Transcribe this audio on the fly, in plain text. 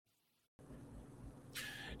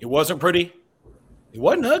It wasn't pretty. It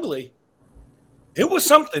wasn't ugly. It was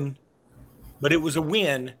something, but it was a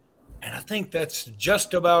win. And I think that's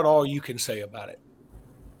just about all you can say about it.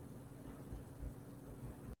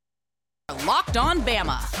 Locked On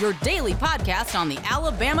Bama, your daily podcast on the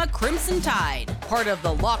Alabama Crimson Tide. Part of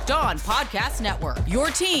the Locked On Podcast Network, your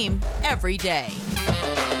team every day.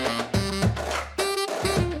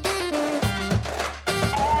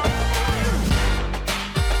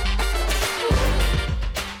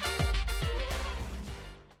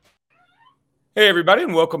 Hey, everybody,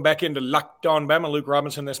 and welcome back into Locked On Bama. Luke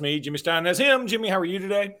Robinson, that's me. Jimmy Stein, that's him. Jimmy, how are you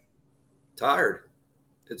today? Tired.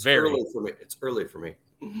 It's early for me. It's early for me.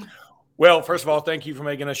 Well, first of all, thank you for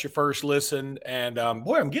making us your first listen. And,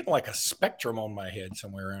 boy, I'm getting like a spectrum on my head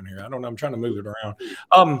somewhere around here. I don't know. I'm trying to move it around.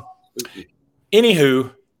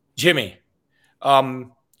 Anywho, Jimmy,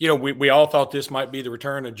 we all thought this might be the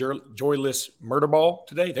return of Joyless Murder Ball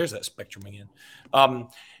today. There's that spectrum again.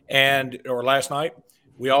 Or last night.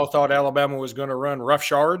 We all thought Alabama was going to run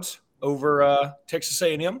roughshards over Texas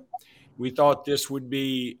A&M. We thought this would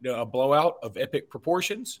be a blowout of epic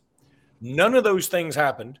proportions. None of those things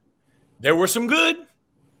happened. There were some good.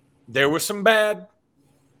 There was some bad.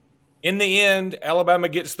 In the end, Alabama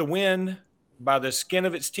gets the win by the skin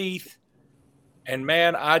of its teeth. And,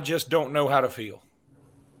 man, I just don't know how to feel.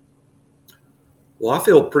 Well, I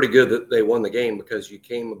feel pretty good that they won the game because you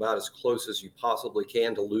came about as close as you possibly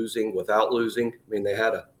can to losing without losing. I mean, they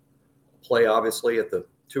had a play, obviously, at the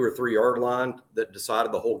 2 or 3 yard line that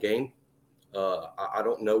decided the whole game. I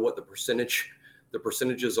don't know what the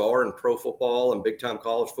percentages are in pro football and big-time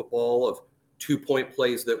college football of 2-point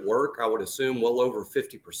plays that work. I would assume well over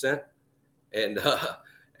 50%. And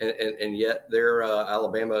yet there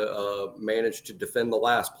Alabama managed to defend the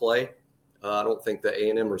last play. I don't think the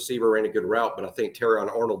A&M receiver ran a good route, but I think Terrion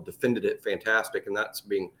Arnold defended it fantastic, and that's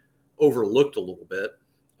being overlooked a little bit.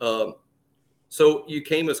 So you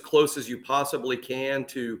came as close as you possibly can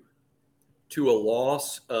to a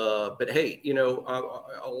loss. But, hey, we'll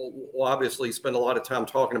obviously spend a lot of time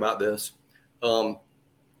talking about this.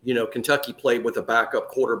 Kentucky played with a backup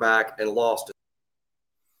quarterback and lost to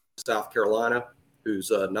South Carolina,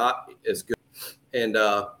 who's not as good. And,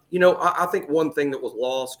 I think one thing that was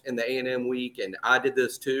lost in the A&M week, and I did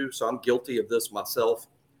this too, so I'm guilty of this myself.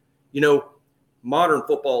 Modern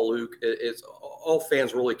football, Luke, is all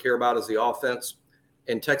fans really care about is the offense.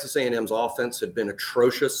 And Texas A&M's offense had been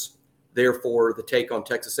atrocious. Therefore, the take on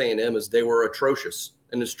Texas A&M is they were atrocious.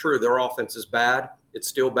 And it's true, their offense is bad. It's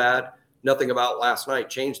still bad. Nothing about last night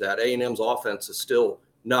changed that. A&M's offense is still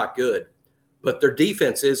not good. But their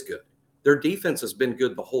defense is good. Their defense has been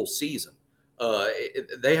good the whole season.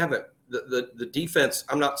 They haven't the defense.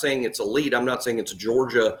 I'm not saying it's elite. I'm not saying it's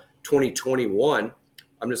Georgia 2021.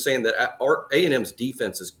 I'm just saying that A&M's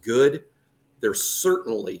defense is good. They're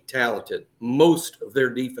certainly talented. Most of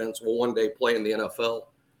their defense will one day play in the NFL.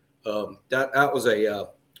 That was a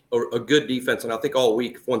good defense, and I think all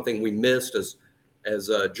week one thing we missed as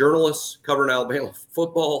journalists covering Alabama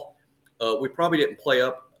football, we probably didn't play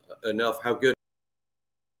up enough how good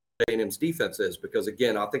A&M's defense is, because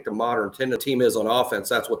again, I think the modern team is on offense.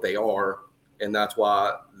 That's what they are, and that's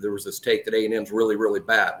why there was this take that A&M's really, really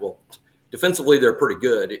bad. Well, defensively they're pretty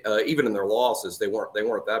good. Even in their losses, they weren't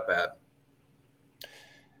that bad.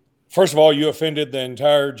 First of all, you offended the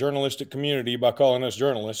entire journalistic community by calling us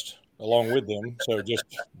journalists along with them. So just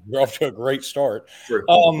you're off to a great start. Sure.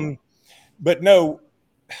 But no,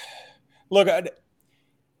 look,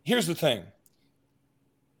 here's the thing.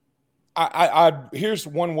 Here's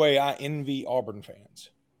one way I envy Auburn fans.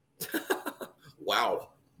 Wow.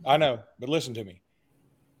 I know, but listen to me.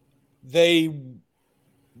 They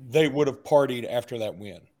would have partied after that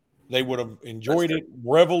win. They would have enjoyed it,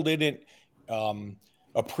 reveled in it,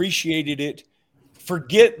 appreciated it.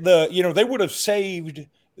 Forget they would have saved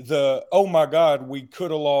the, oh my God, we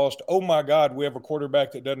could have lost. Oh my God, we have a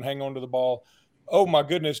quarterback that doesn't hang on to the ball. Oh my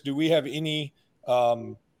goodness, do we have an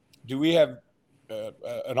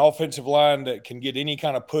offensive line that can get any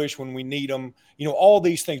kind of push when we need them? All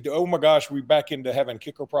these things. Oh my gosh, we're back into having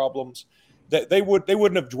kicker problems. That they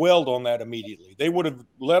wouldn't have dwelled on that immediately. They would have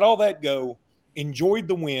let all that go, enjoyed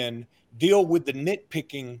the win, deal with the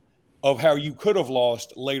nitpicking of how you could have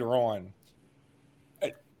lost later on.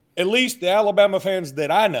 At least the Alabama fans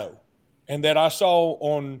that I know and that I saw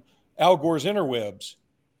on Al Gore's interwebs,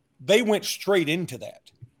 they went straight into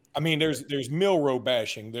that. I mean, there's Milroe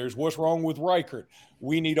bashing. There's what's wrong with Reichert.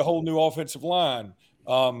 We need a whole new offensive line.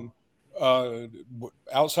 Outside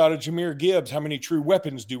of Jahmyr Gibbs, how many true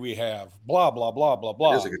weapons do we have? Blah, blah, blah, blah,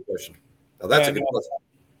 blah. That is a good question. Now, that's a good question.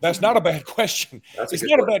 That's not a bad question. It's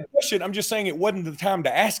not a bad question. I'm just saying it wasn't the time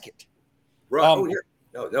to ask it. Right.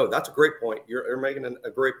 No, that's a great point. You're making a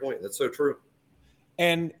great point. That's so true.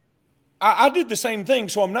 And I did the same thing,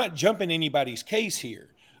 so I'm not jumping anybody's case here.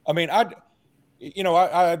 I mean, I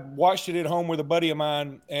watched it at home with a buddy of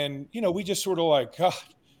mine, and, we just sort of like, oh,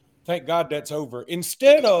 thank God that's over.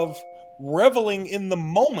 Instead of reveling in the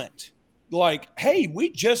moment, like, hey,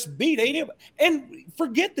 we just beat A&M. And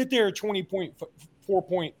forget that they're a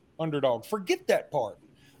 4-point underdog. Forget that part,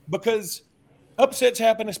 because upsets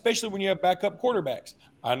happen, especially when you have backup quarterbacks.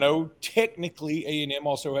 I know technically A&M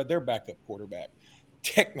also had their backup quarterback,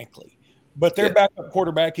 technically. But their backup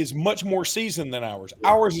quarterback is much more seasoned than ours.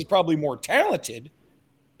 Ours is probably more talented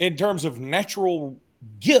in terms of natural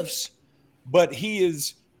gifts, but he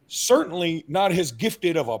is certainly not as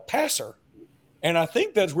gifted of a passer. And I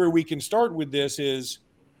think that's where we can start with this is,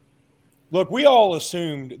 look, we all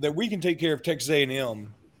assumed that we can take care of Texas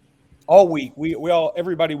A&M all week.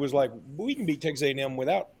 Everybody was like, we can beat Texas A&M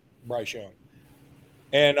without Bryce Young.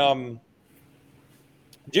 And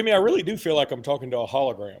Jimmy, I really do feel like I'm talking to a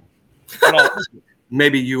hologram.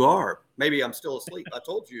 Maybe you are. Maybe I'm still asleep. I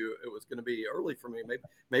told you it was going to be early for me.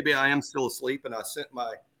 Maybe I am still asleep, and I sent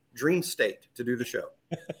my dream state to do the show.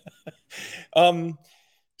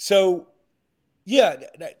 So, yeah,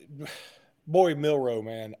 boy, Milroe,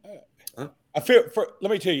 man. Let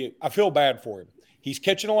me tell you, I feel bad for him. He's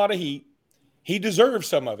catching a lot of heat. He deserves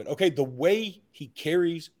some of it. Okay, the way he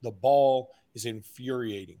carries the ball is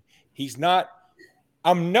infuriating.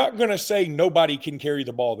 I'm not going to say nobody can carry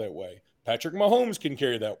the ball that way. Patrick Mahomes can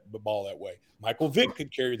carry the ball that way. Michael Vick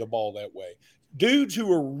could carry the ball that way. Dudes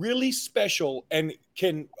who are really special and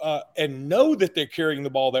can and know that they're carrying the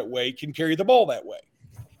ball that way can carry the ball that way.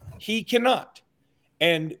 He cannot.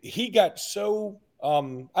 And he got so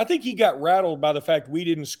I think he got rattled by the fact we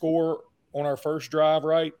didn't score on our first drive,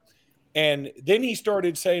 right? And then he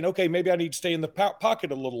started saying, okay, maybe I need to stay in the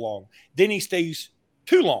pocket a little long. Then he stays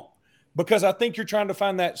too long. Because I think you're trying to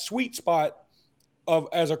find that sweet spot of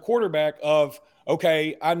as a quarterback of,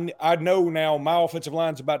 okay, I know now my offensive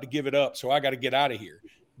line's about to give it up, so I got to get out of here.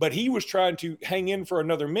 But he was trying to hang in for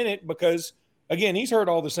another minute because, again, he's heard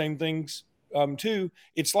all the same things too.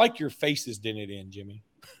 It's like your face is dented in, Jimmy.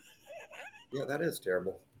 Yeah, that is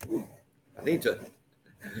terrible. I need to.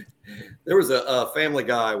 There was a Family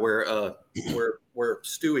Guy where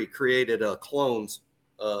Stewie created clones.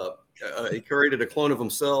 He created a clone of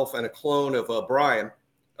himself and a clone of Brian,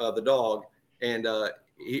 the dog, and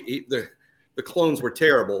the clones were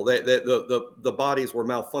terrible. The bodies were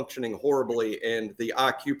malfunctioning horribly, and the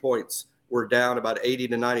IQ points were down about 80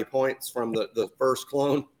 to 90 points from the first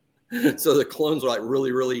clone. So the clones were like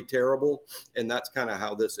really, really terrible, and that's kind of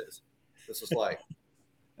how this is. This is like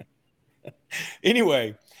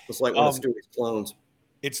anyway. It's like one of Stewie's clones.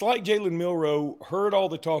 It's like Jalen Milroe heard all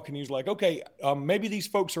the talk and he's like, okay, maybe these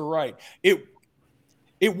folks are right. It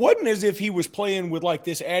wasn't as if he was playing with like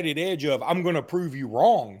this added edge of I'm going to prove you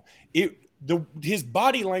wrong. His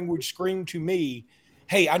body language screamed to me,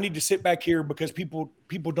 hey, I need to sit back here because people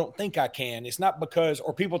don't think I can. It's not because,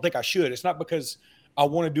 or people think I should. It's not because I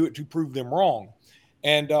want to do it to prove them wrong.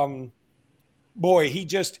 And boy,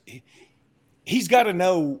 he's got to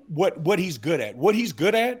know what he's good at. What he's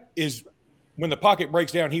good at is when the pocket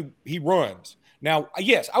breaks down, he runs. Now,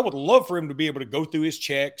 yes, I would love for him to be able to go through his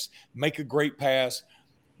checks, make a great pass.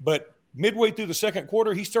 But midway through the second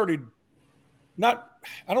quarter, he started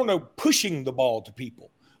pushing the ball to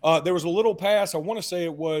people. There was a little pass, I want to say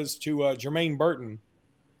it was to Jermaine Burton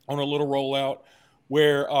on a little rollout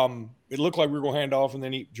where it looked like we were going to hand off, and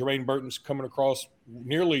then Jermaine Burton's coming across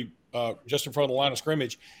nearly just in front of the line of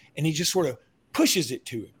scrimmage, and he just sort of pushes it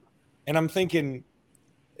to him. And I'm thinking,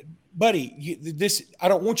 buddy, I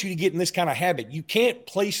don't want you to get in this kind of habit. You can't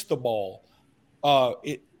place the ball.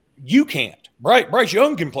 You can't. Bryce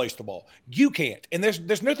Young can place the ball. You can't. And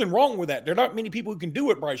there's nothing wrong with that. There are not many people who can do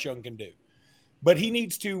what Bryce Young can do. But he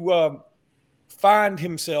needs to find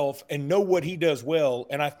himself and know what he does well.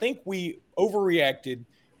 And I think we overreacted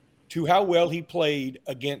to how well he played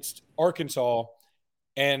against Arkansas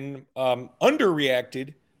and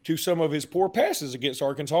underreacted to some of his poor passes against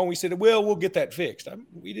Arkansas. And we said, well, we'll get that fixed.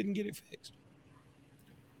 We didn't get it fixed.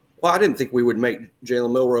 Well, I didn't think we would make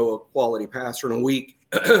Jalen Milroe a quality passer in a week.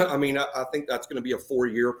 I mean, I think that's going to be a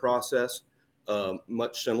 4-year process,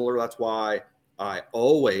 much similar. That's why I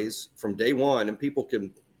always, from day one, and people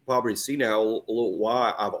can probably see now a little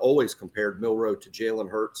why I've always compared Milroe to Jalen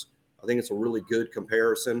Hurts. I think it's a really good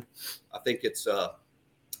comparison. I think it's an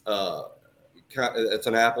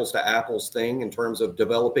apples to apples thing in terms of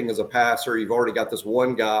developing as a passer. You've already got this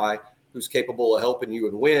one guy who's capable of helping you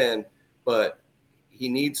and win, but he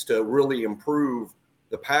needs to really improve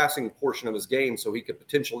the passing portion of his game so he could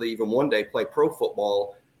potentially even one day play pro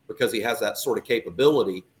football because he has that sort of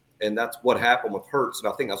capability. And that's what happened with Hurts.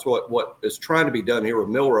 And I think that's what is trying to be done here with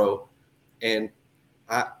Milroe. And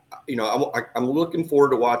I'm looking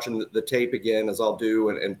forward to watching the tape again, as I'll do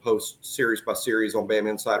and post series by series on Bama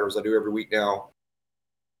Insider as I do every week now.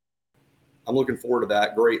 I'm looking forward to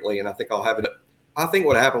that greatly, and I think I'll have it. I think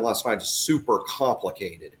what happened last night is super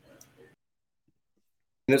complicated.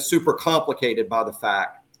 And it's super complicated by the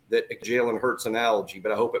fact that Jalen Hurts analogy,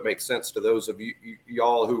 but I hope it makes sense to those of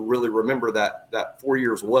y'all who really remember that 4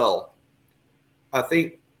 years well. I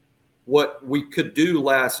think what we could do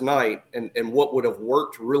last night and what would have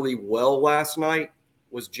worked really well last night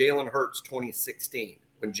was Jalen Hurts 2016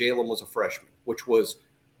 when Jalen was a freshman, which was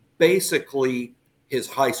basically his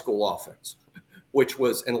high school offense, which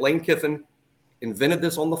was, and Lane Kiffin invented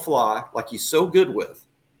this on the fly like he's so good with,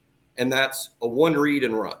 and that's a one read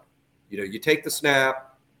and run. You take the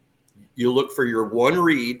snap, you look for your one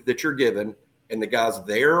read that you're given, and the guy's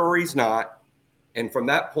there or he's not, and from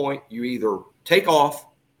that point, you either take off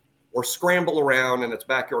or scramble around and it's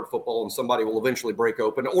backyard football and somebody will eventually break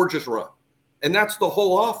open, or just run. And that's the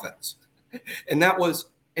whole offense. And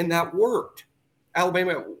that worked.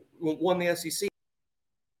 Alabama won the SEC.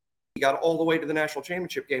 Got all the way to the national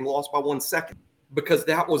championship game, lost by 1 second, because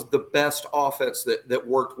that was the best offense that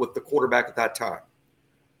worked with the quarterback at that time.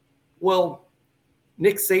 Well,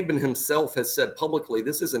 Nick Saban himself has said publicly,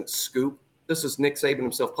 this isn't scoop. This is Nick Saban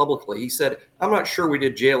himself publicly. He said, I'm not sure we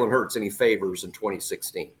did Jalen Hurts any favors in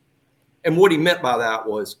 2016. And what he meant by that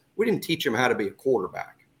was we didn't teach him how to be a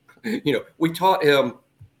quarterback. We taught him,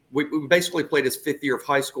 we basically played his 5th year of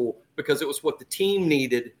high school because it was what the team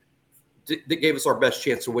needed that gave us our best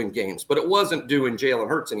chance to win games. But it wasn't doing Jalen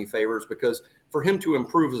Hurts any favors, because for him to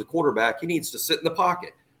improve as a quarterback, he needs to sit in the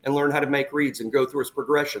pocket and learn how to make reads and go through his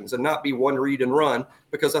progressions and not be one read and run,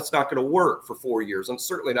 because that's not going to work for 4 years and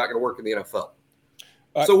certainly not going to work in the NFL.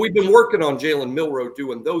 So we've been working on Jalen Milroe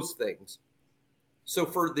doing those things. So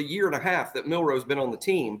for the year and a half that Milroe's been on the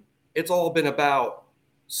team, it's all been about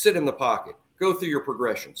sit in the pocket, go through your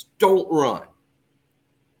progressions, don't run.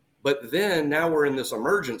 But then now we're in this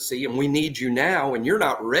emergency and we need you now, and you're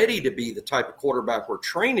not ready to be the type of quarterback we're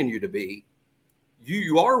training you to be.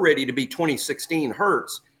 You are ready to be 2016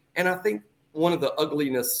 Hurts. And I think one of the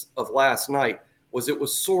ugliness of last night was it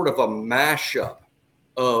was sort of a mashup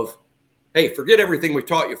of, hey, forget everything we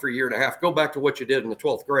taught you for a year and a half. Go back to what you did in the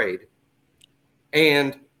 12th grade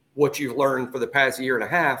and what you've learned for the past year and a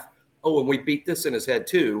half. Oh, and we beat this in his head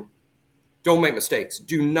too. Don't make mistakes.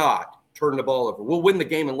 Do not turn the ball over. We'll win the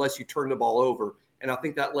game unless you turn the ball over. And I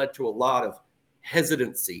think that led to a lot of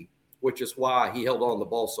hesitancy, which is why he held on the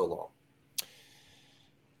ball so long.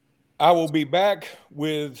 I will be back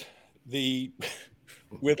with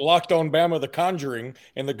Locked On Bama, The Conjuring,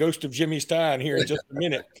 and the Ghost of Jimmy Stein here in just a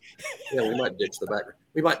minute. Yeah, we might ditch the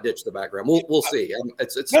background. We'll see.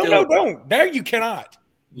 It's no, still, don't. Now you cannot.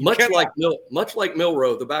 Much like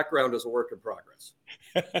Milroe, the background is a work in progress.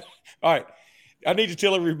 All right. I need to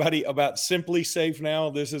tell everybody about Simply Safe now.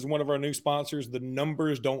 This is one of our new sponsors. The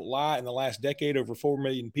numbers don't lie. In the last decade, over 4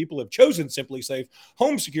 million people have chosen Simply Safe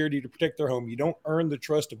home security to protect their home. You don't earn the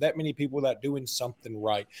trust of that many people without doing something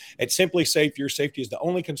right. At Simply Safe, your safety is the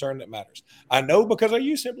only concern that matters. I know because I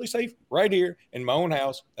use Simply Safe right here in my own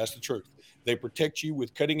house. That's the truth. They protect you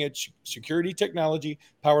with cutting-edge security technology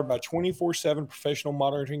powered by 24/7 professional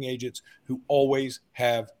monitoring agents who always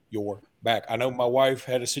have your back. I know my wife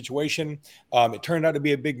had a situation. It turned out to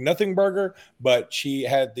be a big nothing burger, but she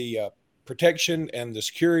had the protection and the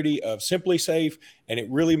security of Simply Safe, and it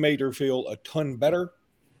really made her feel a ton better.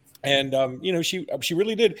 And, she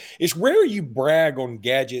really did. It's rare you brag on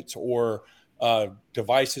gadgets or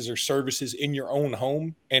devices or services in your own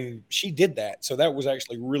home, and she did that. So that was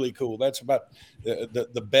actually really cool. That's about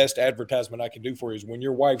the best advertisement I can do for you, is when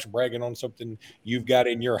your wife's bragging on something you've got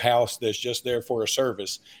in your house that's just there for a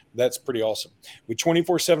service. That's pretty awesome. With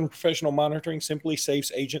 24/7 professional monitoring, Simply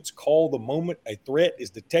Safe's agents call the moment a threat is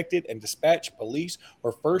detected and dispatch police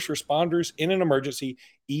or first responders in an emergency,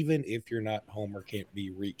 even if you're not home or can't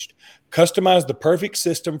be reached. Customize the perfect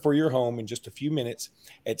system for your home in just a few minutes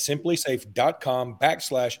at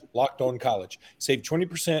simplysafe.com/LockedOnCollege. Save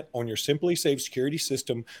 20% on your Simply Safe security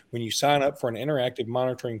system when you sign up for an interactive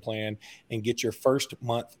monitoring plan and get your first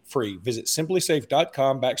month free. Visit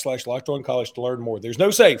simplysafe.com/LockedOnCollege to learn more. There's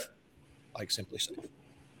no safe like Simply Safe.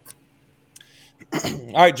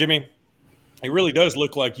 All right, Jimmy, it really does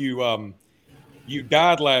look like you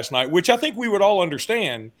died last night, which I think we would all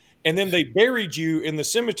understand. And then they buried you in the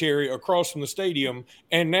cemetery across from the stadium,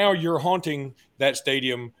 and now you're haunting that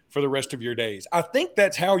stadium for the rest of your days. I think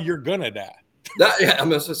that's how you're going to die. I'm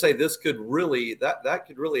going to say this could really, that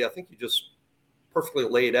could really, I think you just perfectly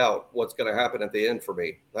laid out what's going to happen at the end for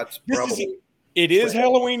me. That's probably. It is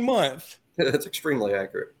Halloween month. That's extremely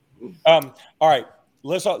accurate. All right.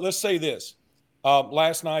 Let's say this.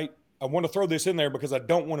 Last night, I want to throw this in there because I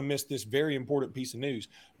don't want to miss this very important piece of news.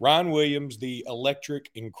 Ryan Williams, the electric,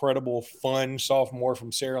 incredible, fun sophomore from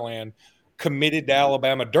Saraland, committed to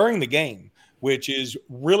Alabama during the game, which is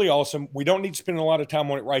really awesome. We don't need to spend a lot of time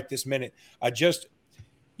on it right this minute. I just,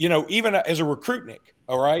 even as a recruitnik,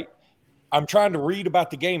 all right, I'm trying to read about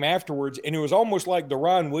the game afterwards, and it was almost like the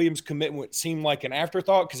Ryan Williams commitment seemed like an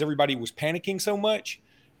afterthought because everybody was panicking so much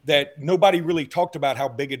that nobody really talked about how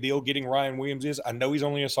big a deal getting Ryan Williams is. I know he's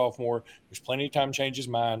only a sophomore. There's plenty of time to change his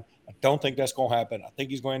mind. I don't think that's going to happen. I think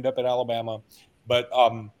he's going to end up at Alabama. But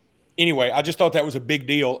anyway, I just thought that was a big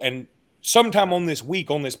deal. And sometime on this week,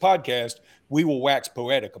 on this podcast, we will wax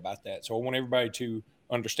poetic about that. So I want everybody to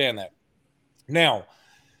understand that. Now,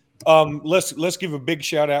 let's give a big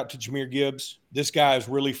shout out to Jahmyr Gibbs. This guy is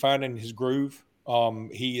really finding his groove.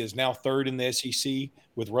 He is now third in the SEC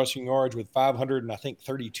with rushing yards with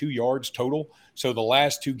 532 yards total. So the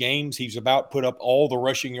last two games, he's about put up all the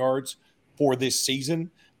rushing yards for this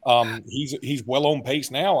season. He's well on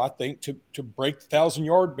pace now, I think, to break the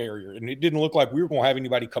 1,000-yard barrier. And it didn't look like we were going to have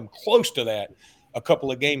anybody come close to that a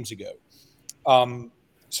couple of games ago.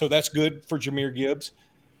 So that's good for Jahmyr Gibbs.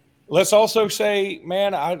 Let's also say,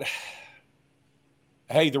 man,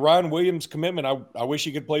 hey, the Ryan Williams commitment, I wish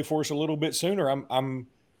he could play for us a little bit sooner. I'm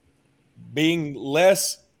being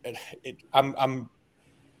less – I'm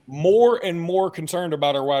more and more concerned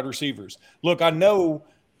about our wide receivers. Look, I know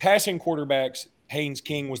passing quarterbacks, Haynes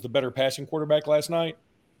King was the better passing quarterback last night,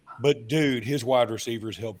 but, dude, his wide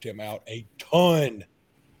receivers helped him out a ton.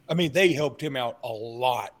 I mean, they helped him out a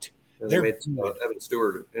lot. They made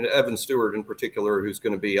Evan Stewart in particular, who's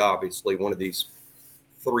going to be obviously one of these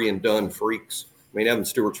three-and-done freaks. I mean, Evan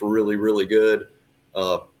Stewart's really, really good.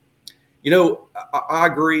 I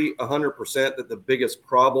agree 100% that the biggest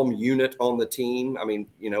problem unit on the team, I mean,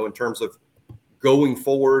 in terms of going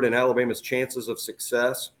forward and Alabama's chances of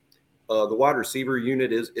success, the wide receiver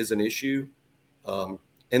unit is an issue. And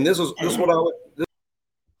this is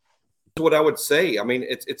what I would say. I mean,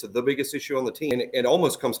 it's the biggest issue on the team. And it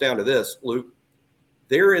almost comes down to this, Luke.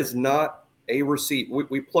 There is not a receiver.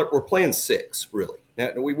 We're playing six, really.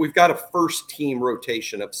 Now, we've got a first-team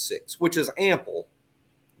rotation of six, which is ample,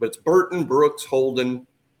 but it's Burton, Brooks, Holden,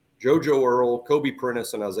 JoJo Earle, Kobe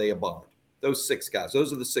Prentice, and Isaiah Bond. Those six guys.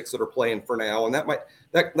 Those are the six that are playing for now, and that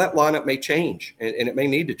lineup may change, and it may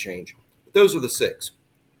need to change. But those are the six.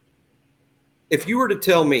 If you were to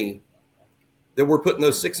tell me that we're putting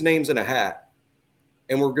those six names in a hat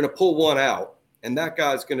and we're going to pull one out, and that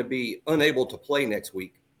guy's going to be unable to play next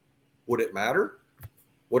week, would it matter?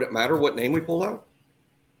 Would it matter what name we pull out?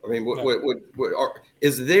 I mean,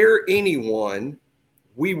 is there anyone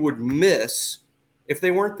we would miss if they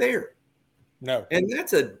weren't there? No. And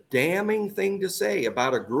that's a damning thing to say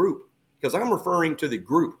about a group, because I'm referring to the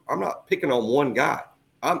group. I'm not picking on one guy.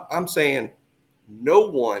 I'm saying no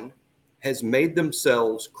one has made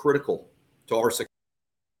themselves critical to our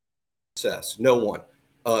success. No one.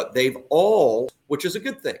 They've all, which is a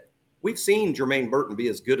good thing. We've seen Jermaine Burton be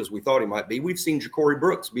as good as we thought he might be. We've seen Ja'Cory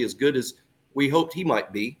Brooks be as good as we hoped he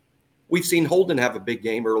might be. We've seen Holden have a big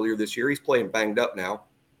game earlier this year. He's playing banged up now.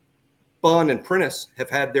 Bond and Prentice have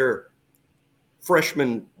had their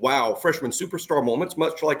freshman superstar moments,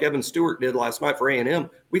 much like Evan Stewart did last night for A&M.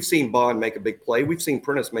 We've seen Bond make a big play. We've seen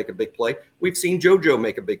Prentice make a big play. We've seen JoJo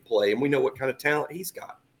make a big play, and we know what kind of talent he's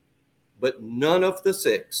got. But none of the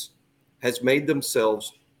six has made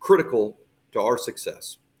themselves critical to our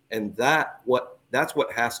success. And that's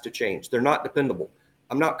what has to change. They're not dependable.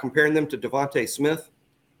 I'm not comparing them to Devontae Smith.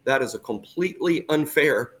 That is a completely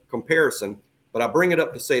unfair comparison. But I bring it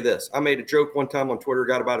up to say this. I made a joke one time on Twitter,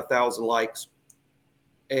 got about 1,000 likes.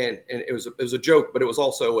 And it was a joke, but it was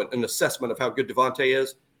also an assessment of how good Devontae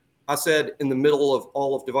is. I said in the middle of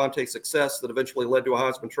all of Devontae's success that eventually led to a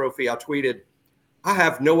Heisman Trophy, I tweeted, I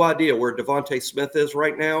have no idea where Devontae Smith is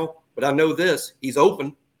right now, but I know this, he's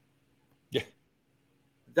open. Yeah.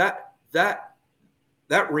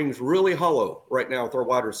 That rings really hollow right now with our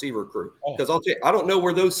wide receiver crew. Because I'll tell you, I don't know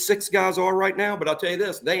where those six guys are right now, but I'll tell you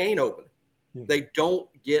this, they ain't open. They don't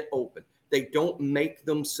get open. They don't make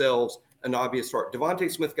themselves an obvious start.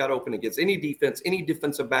 Devontae Smith got open against any defense, any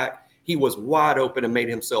defensive back. He was wide open and made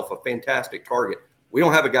himself a fantastic target. We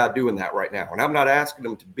don't have a guy doing that right now. And I'm not asking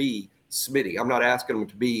him to be Smitty. I'm not asking him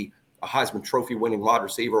to be a Heisman Trophy winning wide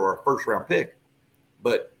receiver or a first-round pick.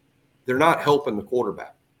 But they're not helping the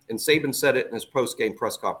quarterback. And Saban said it in his post-game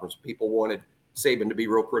press conference. People wanted Saban to be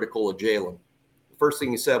real critical of Jalen. first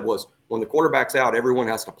thing he said was, when the quarterback's out, everyone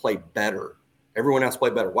has to play better. Everyone has to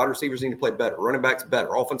play better. Wide receivers need to play better. Running backs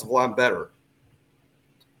better. Offensive line better.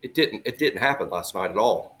 It didn't happen last night at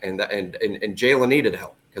all. And Jalen needed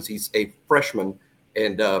help because he's a freshman.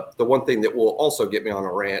 And the one thing that will also get me on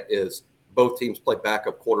a rant is both teams play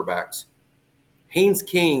backup quarterbacks. Haynes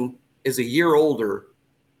King is a year older.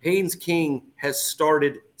 Haynes King has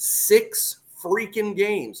started 6 freaking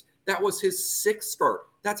games. That was his 6th start.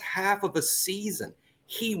 That's half of a season.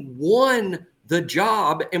 He won the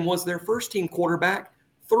job and was their first team quarterback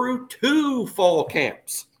through 2 fall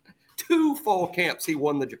camps. 2 fall camps he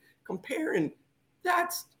won the job. Comparing,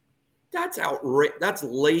 that's outrageous. That's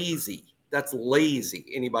lazy. That's lazy,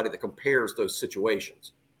 anybody that compares those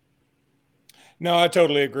situations. No, I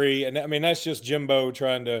totally agree. And I mean, that's just Jimbo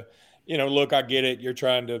trying to, look, I get it. You're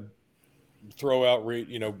trying to throw out,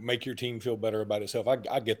 make your team feel better about itself.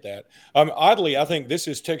 I get that. Oddly, I think this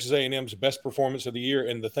is Texas A&M's best performance of the year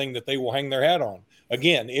and the thing that they will hang their hat on.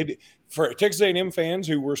 Again, for Texas A&M fans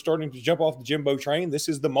who were starting to jump off the Jimbo train, this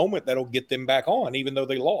is the moment that'll get them back on, even though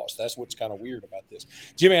they lost. That's what's kind of weird about this.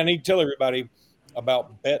 Jimmy, I need to tell everybody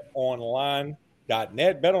about betonline.net.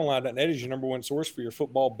 Betonline.net is your number one source for your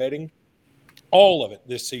football betting. All of it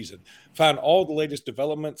this season. Find all the latest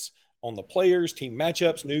developments on the players, team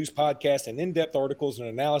matchups, news, podcasts, and in-depth articles and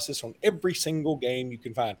analysis on every single game you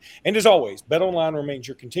can find. And as always, BetOnline remains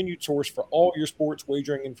your continued source for all your sports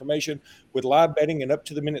wagering information with live betting and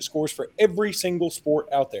up-to-the-minute scores for every single sport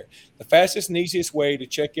out there. The fastest and easiest way to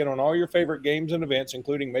check in on all your favorite games and events,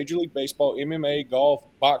 including Major League Baseball, MMA, golf,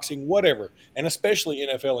 boxing, whatever, and especially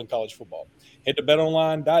NFL and college football. Head to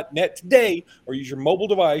betonline.net today or use your mobile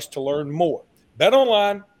device to learn more.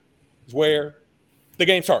 BetOnline is where the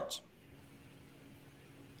game starts.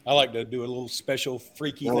 I like to do a little special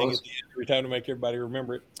freaky thing at the end every time to make everybody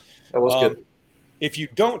remember it. That was good. If you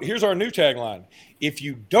don't, here's our new tagline. If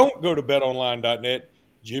you don't go to betonline.net,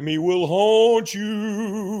 Jimmy will haunt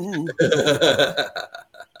you.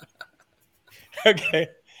 Okay.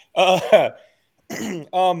 Let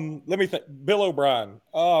me think. Bill O'Brien.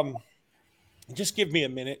 Just give me a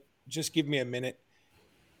minute.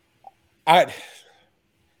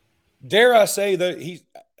 Dare I say that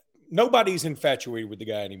nobody's infatuated with the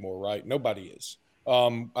guy anymore, right? Nobody is.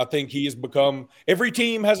 I think he has become – every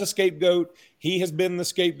team has a scapegoat. He has been the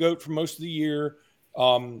scapegoat for most of the year,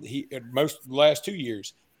 most of the last 2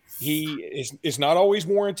 years. He is not always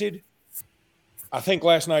warranted. I think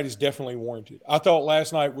last night is definitely warranted. I thought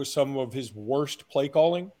last night was some of his worst play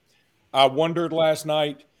calling. I wondered last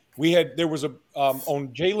night – there was on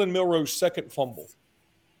Jalen Milroe's second fumble,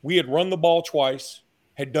 we had run the ball twice,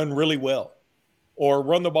 had done really well. Or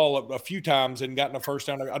run the ball a few times and gotten a first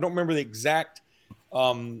down. I don't remember the exact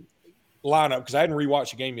lineup because I hadn't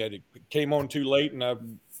rewatched the game yet. It came on too late, and I,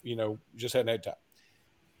 just hadn't had time.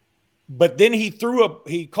 But then he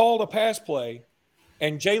called a pass play,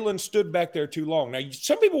 and Jalen stood back there too long. Now,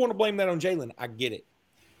 some people want to blame that on Jalen. I get it.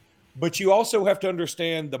 But you also have to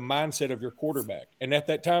understand the mindset of your quarterback. And at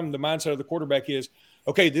that time, the mindset of the quarterback is,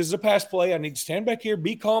 okay, this is a pass play. I need to stand back here,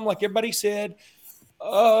 be calm like everybody said.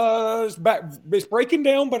 It's breaking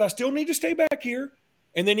down, but I still need to stay back here.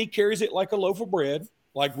 And then he carries it like a loaf of bread,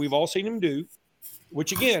 like we've all seen him do,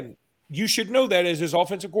 which, again, you should know that as his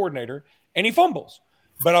offensive coordinator, and he fumbles.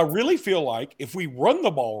 But I really feel like if we run the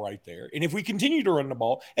ball right there, and if we continue to run the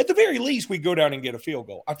ball, at the very least, we go down and get a field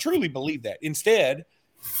goal. I truly believe that. Instead,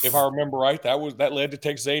 if I remember right, that led to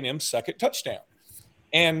Texas A&M's second touchdown.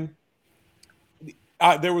 And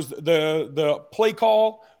there was the play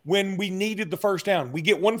call when we needed the first down. We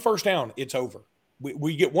get one first down, it's over.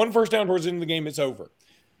 We get one first down towards the end of the game, it's over.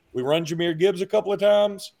 We run Jahmyr Gibbs a couple of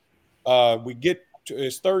times. We get to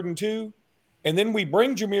his 3rd and 2. And then we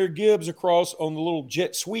bring Jahmyr Gibbs across on the little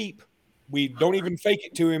jet sweep. We don't even fake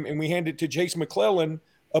it to him, and we hand it to Chase McClellan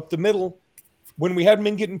up the middle. When we hadn't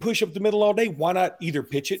been getting push up the middle all day, why not either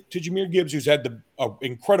pitch it to Jahmyr Gibbs, who's had the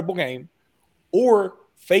incredible game, or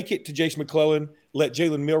fake it to Jace McClellan, let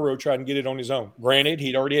Jalen Milroe try and get it on his own. Granted,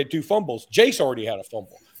 he'd already had 2 fumbles. Jace already had a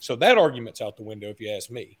fumble. So that argument's out the window, if you ask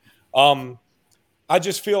me. I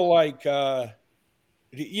just feel like, and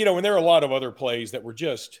there are a lot of other plays that were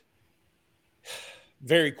just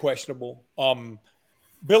very questionable.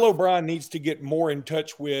 Bill O'Brien needs to get more in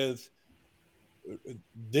touch with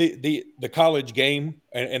the college game,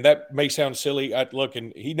 and that may sound silly.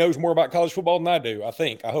 And he knows more about college football than I do,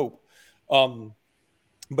 I hope.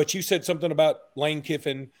 But you said something about Lane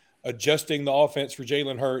Kiffin adjusting the offense for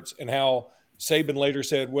Jalen Hurts and how Saban later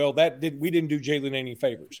said, well, we didn't do Jalen any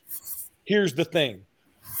favors. Here's the thing.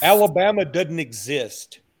 Alabama doesn't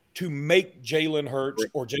exist to make Jalen Hurts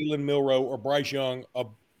or Jalen Milroe or Bryce Young a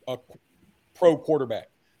pro quarterback.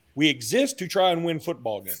 We exist to try and win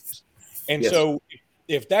football games. And so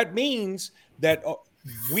if that means that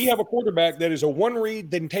we have a quarterback that is a one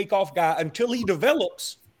read, then take off guy until he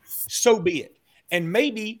develops, so be it. And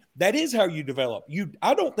maybe that is how you develop.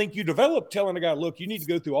 I don't think you develop telling a guy, look, you need to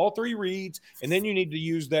go through all three reads, and then you need to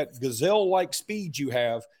use that gazelle-like speed you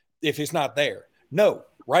have if it's not there. No,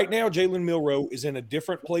 right now Jalen Milroe is in a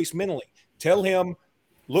different place mentally. Tell him,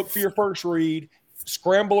 look for your first read,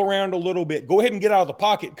 scramble around a little bit, go ahead and get out of the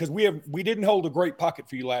pocket, because we didn't hold a great pocket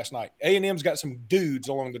for you last night. A&M's got some dudes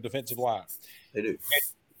along the defensive line. They do.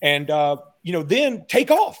 And then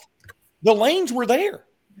take off. The lanes were there.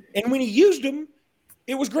 And when he used them,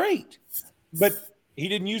 it was great, but he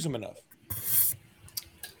didn't use them enough.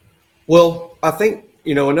 Well, I think,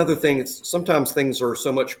 another thing is sometimes things are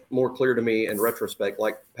so much more clear to me in retrospect.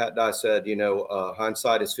 Like Pat Dye said,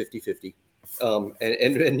 hindsight is 50-50.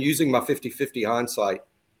 And using my 50-50 hindsight,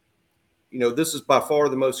 this is by far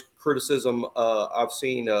the most criticism I've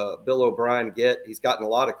seen Bill O'Brien get. He's gotten a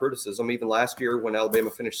lot of criticism. Even last year when Alabama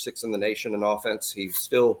finished 6th in the nation in offense, he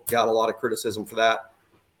still got a lot of criticism for that,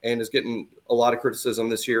 and is getting a lot of criticism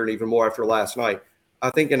this year, and even more after last night. I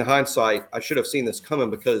think in hindsight, I should have seen this coming,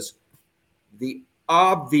 because the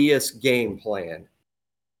obvious game plan,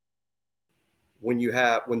 when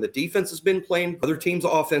the defense has been playing, other teams'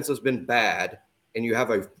 offense has been bad, and you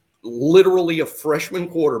have literally a freshman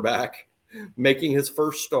quarterback making his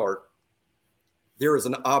first start, there is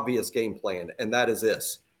an obvious game plan, and that is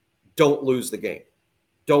this: don't lose the game.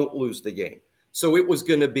 Don't lose the game. So it was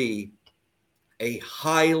going to be a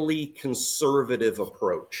highly conservative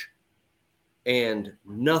approach, and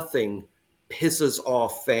nothing pisses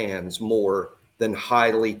off fans more than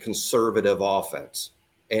highly conservative offense.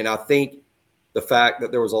 And I think the fact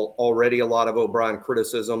that there was already a lot of O'Brien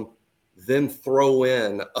criticism, then throw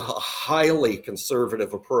in a highly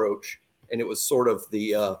conservative approach, and it was sort of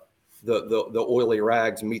the oily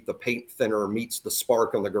rags meet the paint thinner meets the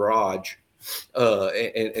spark in the garage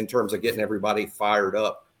in terms of getting everybody fired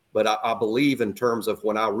up. But I believe in terms of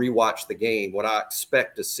when I rewatch the game, what I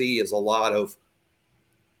expect to see is a lot of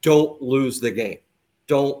don't lose the game.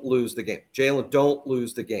 Don't lose the game. Jalen, don't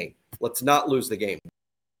lose the game. Let's not lose the game.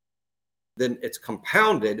 Then it's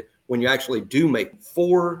compounded when you actually do make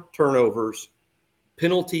 4 turnovers,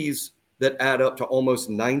 penalties that add up to almost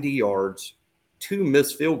 90 yards, 2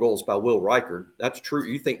 missed field goals by Will Reichard. That's true.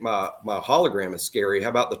 You think my hologram is scary. How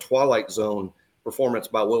about the Twilight Zone performance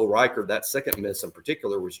by Will Reichard? That second miss in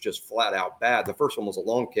particular was just flat out bad. The first one was a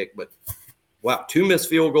long kick, but wow, 2 missed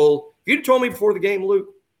field goal. If you'd told me before the game, Luke,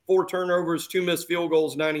 4 turnovers, 2 missed field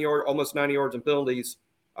goals, almost 90 yards in penalties,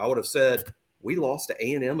 I would have said, we lost to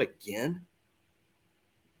A&M again?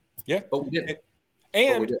 Yeah. But we didn't.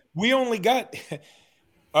 And we only got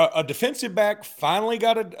a defensive back finally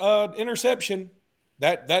got an interception.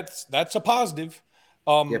 That's a positive.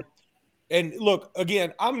 And look,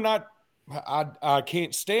 again, I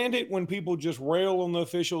can't stand it when people just rail on the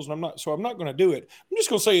officials, and I'm not going to do it. I'm just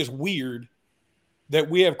going to say it's weird that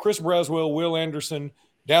we have Chris Braswell, Will Anderson,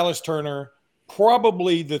 Dallas Turner,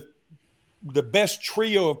 probably the best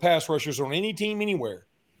trio of pass rushers on any team anywhere.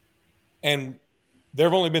 And there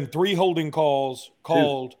have only been 3 holding calls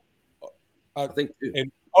called. I think 2.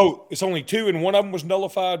 And it's only 2, and one of them was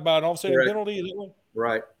nullified by an offsetting penalty. Is that one?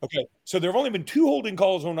 Right. Okay. So there have only been 2 holding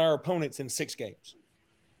calls on our opponents in 6 games.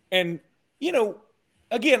 And,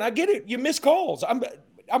 again, I get it. You miss calls.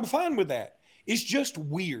 I'm fine with that. It's just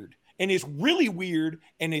weird. And it's really weird.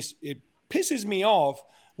 And it pisses me off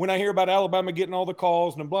when I hear about Alabama getting all the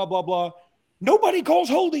calls and blah, blah, blah. Nobody calls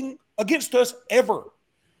holding against us ever.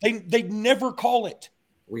 They never call it.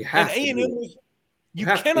 We have and to. A&M was, you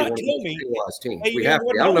cannot tell me. We have to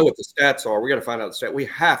be. I don't know what the stats are. We got to find out the stat. We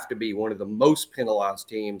have to be one of the most penalized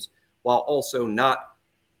teams while also not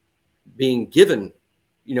being given,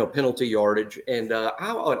 penalty yardage. And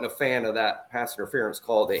I wasn't a fan of that pass interference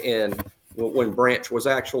call at the end when Branch was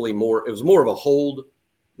actually more of a hold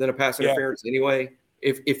than a pass interference anyway,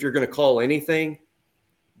 if you're going to call anything.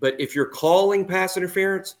 But if you're calling pass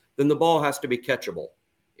interference, then the ball has to be catchable.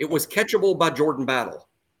 It was catchable by Jordan Battle.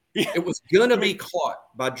 Yeah. It was going to be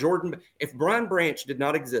caught by Jordan. If Brian Branch did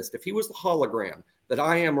not exist, if he was the hologram that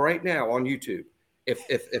I am right now on YouTube,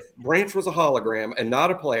 if Branch was a hologram and not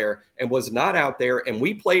a player and was not out there and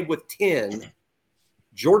we played with 10,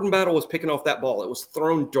 Jordan Battle was picking off that ball. It was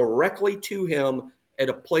thrown directly to him at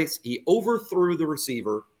a place. He overthrew the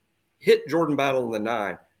receiver, hit Jordan Battle in the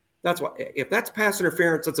 9. That's why, if that's pass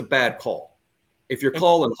interference, that's a bad call. If you're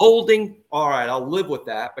calling holding, all right, I'll live with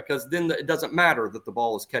that, because then it doesn't matter that the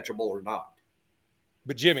ball is catchable or not.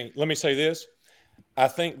 But, Jimmy, let me say this. I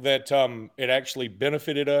think that it actually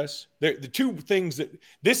benefited us. The two things that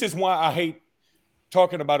 – this is why I hate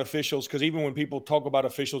talking about officials, because even when people talk about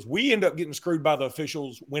officials, we end up getting screwed by the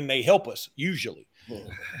officials when they help us, usually.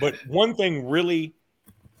 But one thing really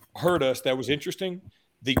hurt us that was interesting,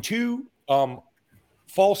 the two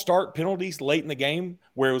false start penalties late in the game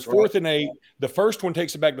where it was 4th and 8. The first one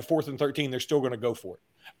takes it back to 4th and 13. They're still going to go for it.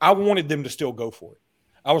 I wanted them to still go for it.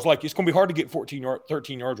 I was like, it's going to be hard to get 13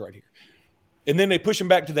 yards right here. And then they push him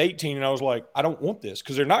back to the 18, and I was like, I don't want this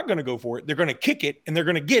because they're not going to go for it. They're going to kick it, and they're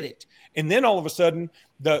going to get it. And then all of a sudden,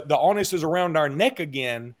 the onus is around our neck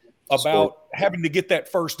again about having to get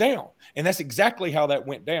that first down. And that's exactly how that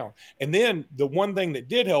went down. And then the one thing that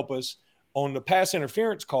did help us on the pass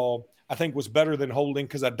interference call, I think was better than holding,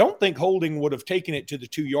 because I don't think holding would have taken it to the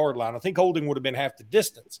 2-yard line. I think holding would have been half the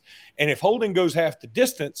distance. And if holding goes half the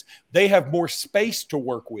distance, they have more space to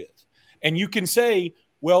work with. And you can say,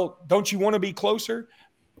 well, don't you want to be closer?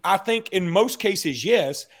 I think in most cases,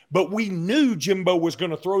 yes, but we knew Jimbo was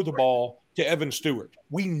going to throw the ball to Evan Stewart.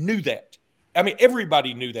 We knew that. I mean,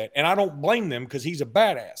 everybody knew that, and I don't blame them because he's a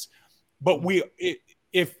badass. But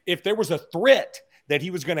if there was a threat that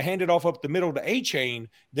he was going to hand it off up the middle to A-Chain,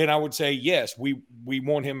 then I would say, yes, we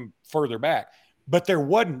want him further back. But there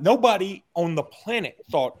wasn't – nobody on the planet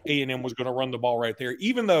thought A&M was going to run the ball right there,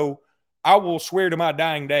 even though I will swear to my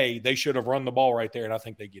dying day they should have run the ball right there, and I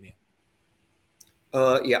think they get in.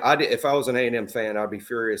 If I was an A&M fan, I'd be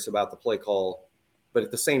furious about the play call. But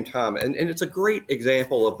at the same time, and it's a great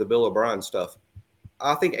example of the Bill O'Brien stuff.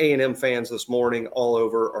 I think A&M fans this morning all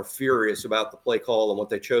over are furious about the play call and what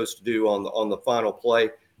they chose to do on the final play.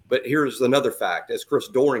 But here's another fact. As Chris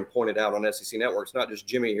Doering pointed out on SEC Network, it's not just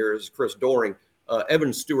Jimmy here, it's Chris Doering.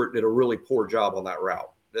 Evan Stewart did a really poor job on that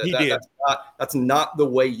route. That's not the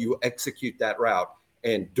way you execute that route.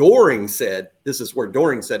 And Doering said, this is where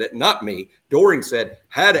Doering said it, not me. Doering said,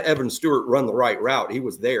 had Evan Stewart run the right route, he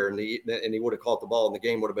was there, and he would have caught the ball, and the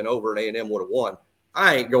game would have been over, and A&M would have won.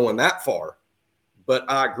 I ain't going that far. But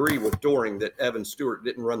I agree with Doering that Evan Stewart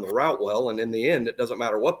didn't run the route well, and in the end, it doesn't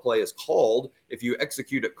matter what play is called. If you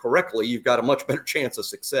execute it correctly, you've got a much better chance of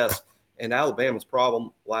success. And Alabama's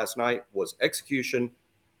problem last night was execution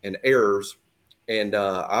and errors. And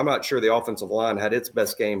I'm not sure the offensive line had its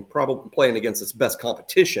best game, probably playing against its best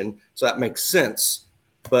competition. So that makes sense.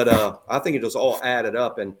 But I think it just all added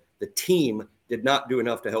up. And the team did not do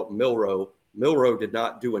enough to help Milroe. Milroe did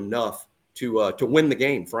not do enough to win the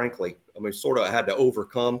game, frankly. I mean, sort of had to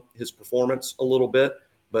overcome his performance a little bit.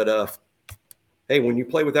 But, hey, when you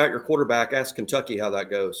play without your quarterback, ask Kentucky how that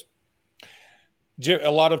goes.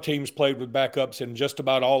 A lot of teams played with backups, and just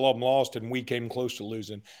about all of them lost, and we came close to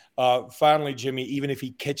losing. Finally, Jimmy, even if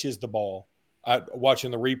he catches the ball,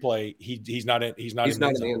 watching the replay, he's not in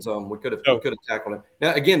the end zone. We could have tackled him.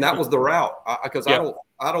 Now, again, that was the route, because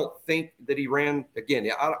I don't think that he ran again.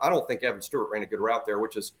 I don't think Evan Stewart ran a good route there,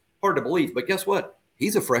 which is hard to believe. But guess what?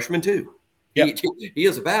 He's a freshman too. Yep. He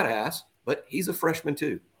is a badass, but he's a freshman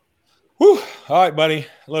too. Whew. All right, buddy.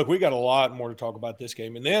 Look, we got a lot more to talk about this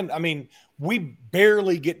game. And then, I mean, we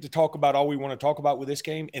barely get to talk about all we want to talk about with this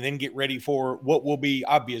game and then get ready for what will be,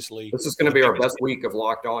 obviously. This is going to be our best week of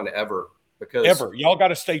Locked On ever. Y'all got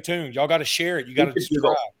to stay tuned. Y'all got to share it. You got to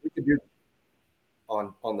subscribe. We could do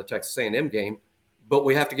on the Texas A&M game, but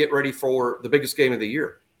we have to get ready for the biggest game of the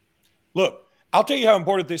year. Look, I'll tell you how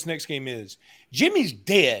important this next game is. Jimmy's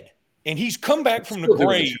dead, and he's come back from the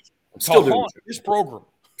grave to haunt this program.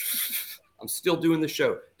 I'm still doing the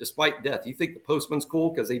show despite death. You think the postman's cool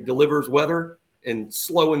because he delivers weather and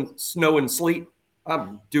snow and sleet?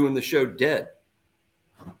 I'm doing the show dead.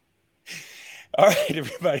 All right,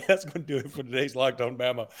 everybody. That's going to do it for today's Locked On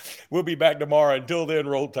Bama. We'll be back tomorrow. Until then,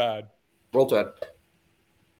 roll tide. Roll tide.